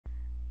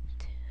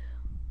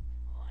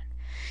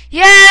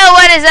Yo,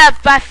 what is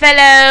up, my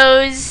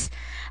fellows?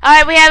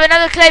 Alright, we have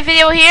another clay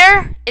video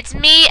here. It's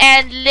me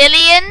and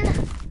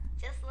Lillian.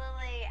 Just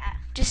Lily.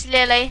 Just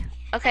Lily.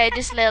 Okay,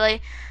 just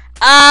Lily.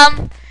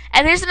 And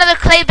here's another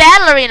clay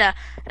battle arena.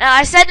 Now,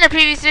 I said in a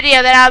previous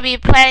video that I'll be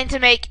planning to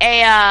make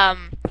a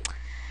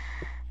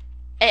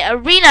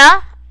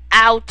arena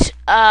out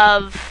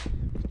of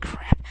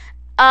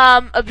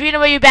arena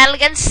where you battle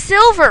against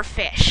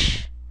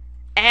Silverfish.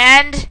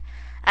 And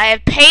I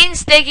have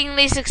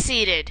painstakingly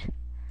succeeded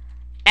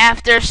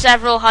after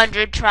several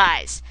hundred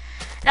tries.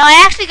 Now,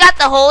 I actually got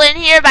the hole in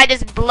here by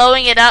just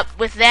blowing it up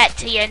with that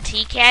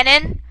TNT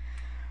cannon.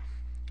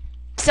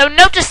 So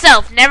note to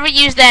self, never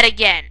use that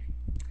again.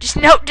 Just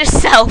note to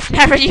self,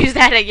 never use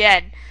that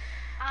again.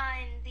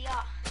 On the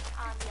off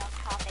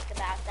topic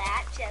about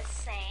that,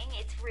 just saying,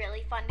 it's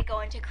really fun to go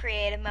into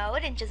creative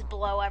mode and just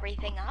blow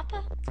everything up.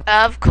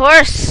 Of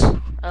course.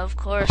 Of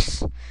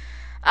course.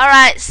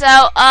 Alright,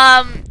 so,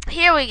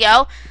 here we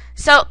go.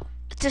 So,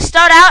 to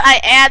start out, I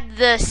add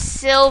the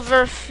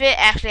Silverfish.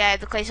 Actually, I add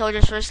the clay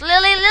soldiers first.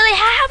 Lily,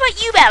 how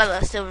about you battle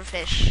the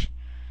Silverfish?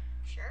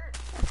 Sure.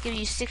 Let's give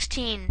you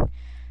 16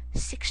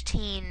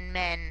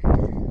 men.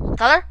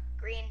 Color?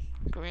 Green.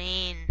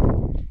 Green.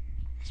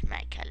 That's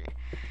my color.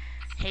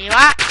 Here you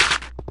are.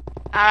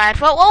 Alright,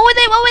 what would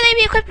they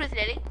be equipped with,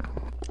 Lily?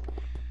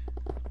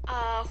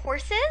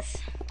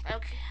 Horses.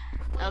 Okay.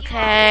 Well,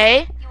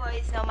 Okay. You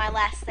always know my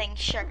last thing,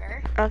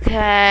 sugar.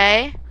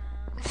 Okay.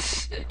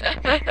 You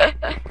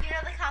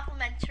know the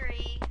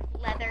complimentary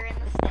leather in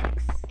the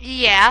sticks?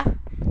 Yeah.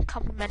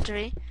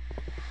 Complimentary.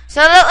 So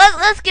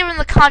let's give him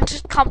the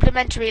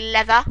complimentary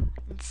leather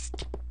and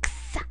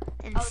sticks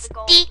and the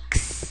gold.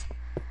 sticks.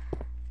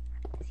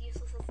 As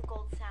useless as the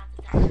gold sounds,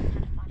 it's actually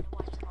kind of fun to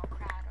watch the whole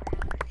crowd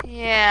around.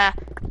 Yeah.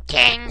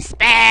 King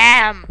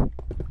spam.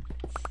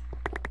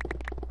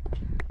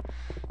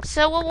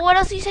 So what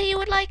else do you say you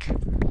would like?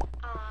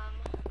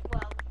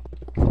 Well,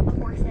 the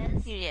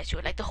horses. Yes, you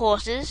would like the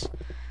horses.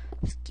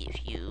 Let's give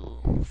you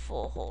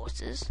 4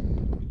 horses.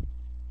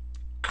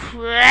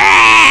 Crap!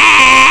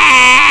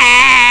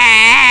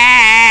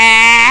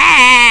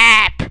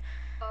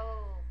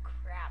 Oh,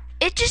 crap.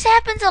 It just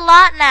happens a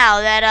lot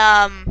now that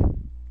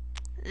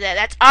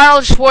that's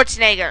Arnold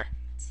Schwarzenegger.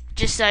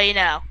 Just so you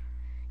know,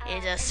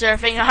 is a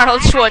surfing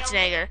Arnold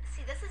Schwarzenegger.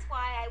 See, this is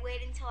why I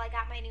waited until I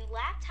got my new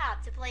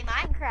laptop to play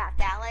Minecraft,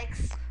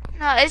 Alex.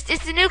 No, it's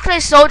the new Clay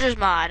Soldiers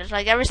mod. It's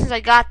like ever since I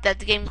got that,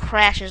 the game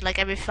crashes like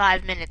every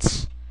 5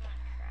 minutes.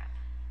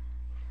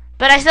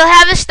 But I still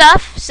have the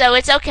stuff, so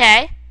it's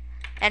okay.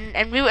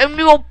 And we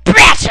will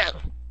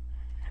battle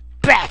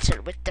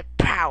with the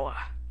power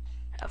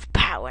of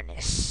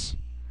powerness,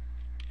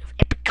 of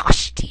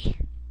epicosity.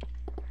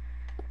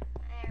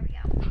 There we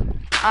go.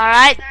 All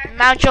right,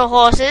 mount your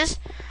horses.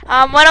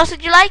 What else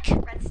would you like?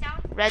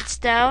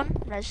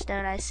 Redstone?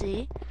 Redstone, I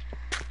see.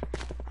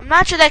 I'm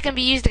not sure that can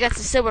be used against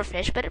the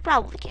silverfish, but it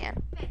probably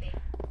can.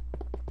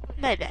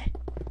 Maybe.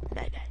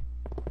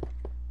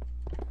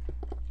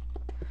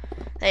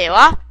 There you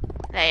are.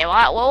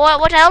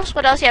 What else?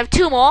 What else? You have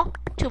 2 more.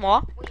 2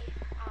 more. We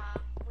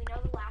know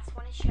the last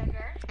one is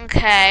sugar.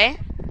 Okay.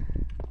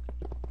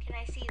 Can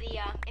I see the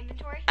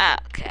inventory?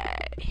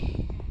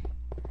 Okay.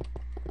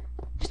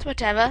 Just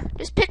whatever.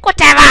 Just pick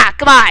whatever.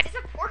 Come on. It's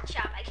a pork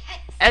chop, I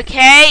guess.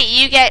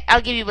 Okay,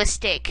 I'll give you a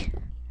steak.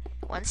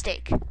 1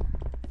 steak.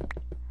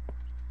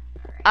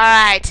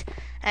 Alright.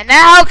 And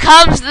now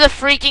comes the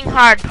freaking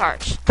hard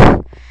part.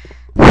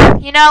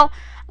 You know,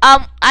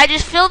 I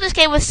just filled this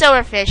game with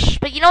silverfish,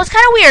 but you know what's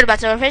kind of weird about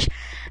silverfish?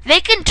 They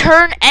can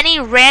turn any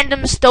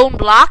random stone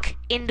block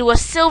into a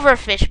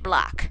silverfish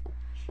block.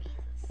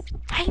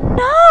 I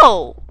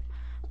know,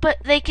 but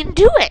they can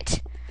do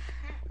it.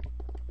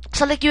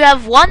 So like you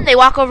have one, they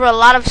walk over a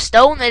lot of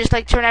stone, they just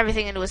like turn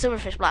everything into a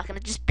silverfish block, and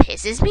it just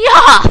pisses me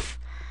off.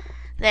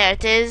 There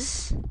it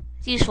is.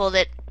 It's useful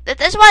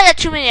that's why I got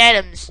too many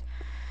items.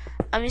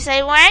 You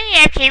say, why do you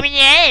have too many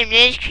items?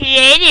 There's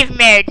creative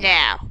mode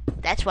now.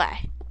 That's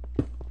why.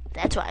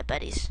 That's why,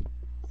 buddies.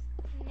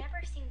 You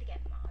never seem to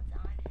get mods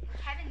on. And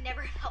Kevin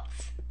never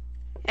helps.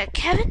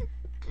 Kevin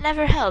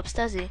never helps,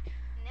 does he?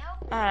 No.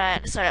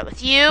 Alright, let's start out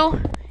with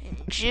you.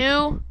 And you.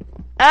 Oh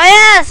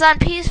yeah, it's on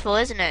peaceful,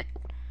 isn't it?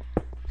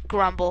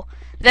 Grumble.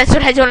 That's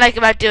what I don't like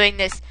about doing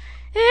this.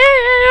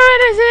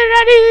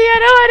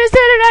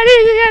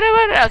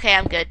 Okay,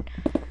 I'm good.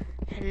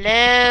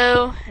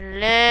 Hello.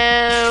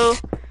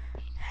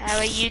 How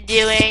are you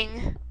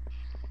doing?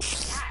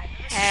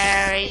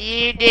 How are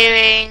you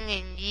doing?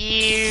 And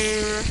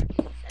you?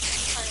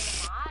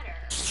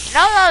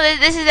 No,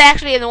 this is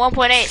actually in the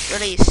 1.8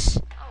 release.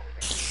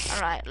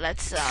 Alright,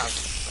 let's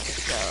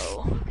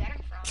go.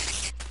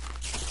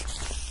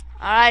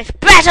 Alright,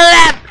 battle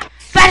them!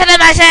 Battle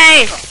them, I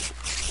say!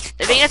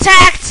 They're being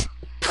attacked!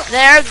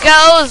 There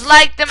goes,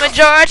 like the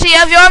majority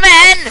of your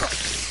men!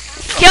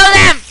 Kill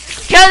them!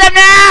 Kill them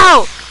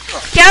now!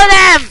 Kill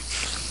them!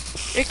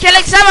 You're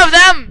killing some of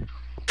them!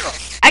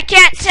 I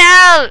can't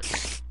tell!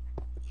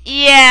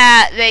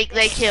 Yeah, they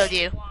killed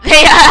you.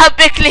 They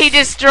epically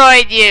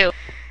destroyed you.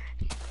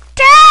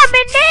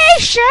 Domination!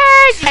 animation!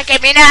 Can't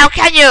get me now,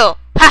 can you?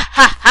 Ha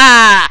ha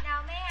ha!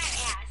 Now, may I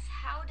ask,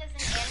 how does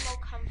an animal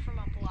come from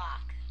a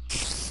block?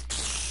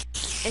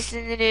 It's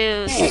in the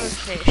new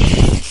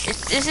Silverfish.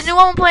 It's a new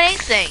 1.8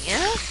 thing, you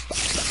know?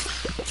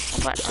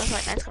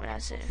 1.9's coming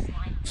out soon.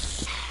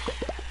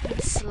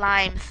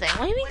 Slime thing.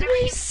 What do you mean the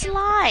new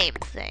slime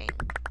thing?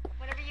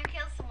 Whenever you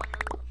kill someone,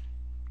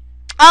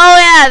 Oh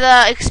yeah,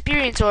 the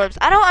experience orbs.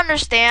 I don't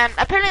understand.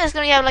 Apparently it's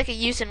gonna have like a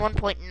use in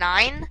 1.9. yeah,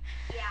 I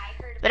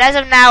heard about But as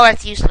of now,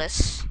 it's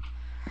useless.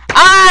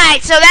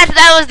 Alright, so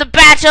that was the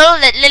battle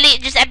that Lily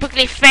just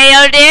epically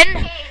failed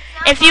in. Hey,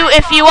 If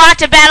you want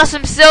to battle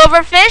some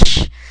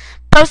silverfish,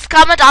 post a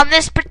comment on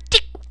this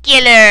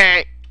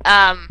particular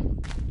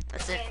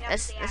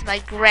that's my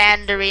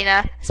grand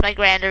arena. It's my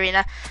grand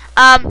arena.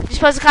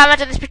 Just post a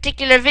comment on this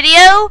particular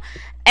video,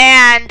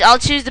 and I'll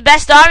choose the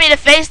best army to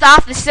face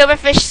off the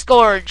Silverfish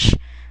Scourge.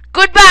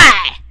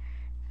 Goodbye.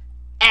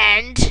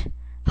 And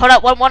hold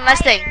up, one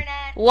last thing.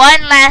 Internet.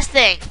 One last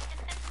thing.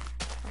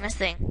 One last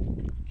thing.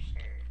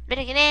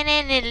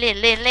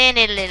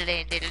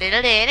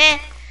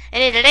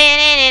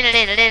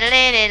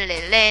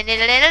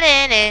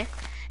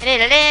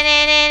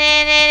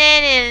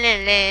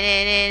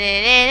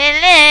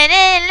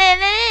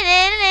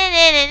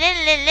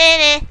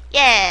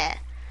 Yeah.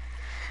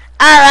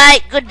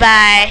 Alright,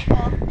 goodbye.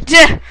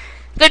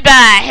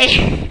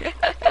 Goodbye.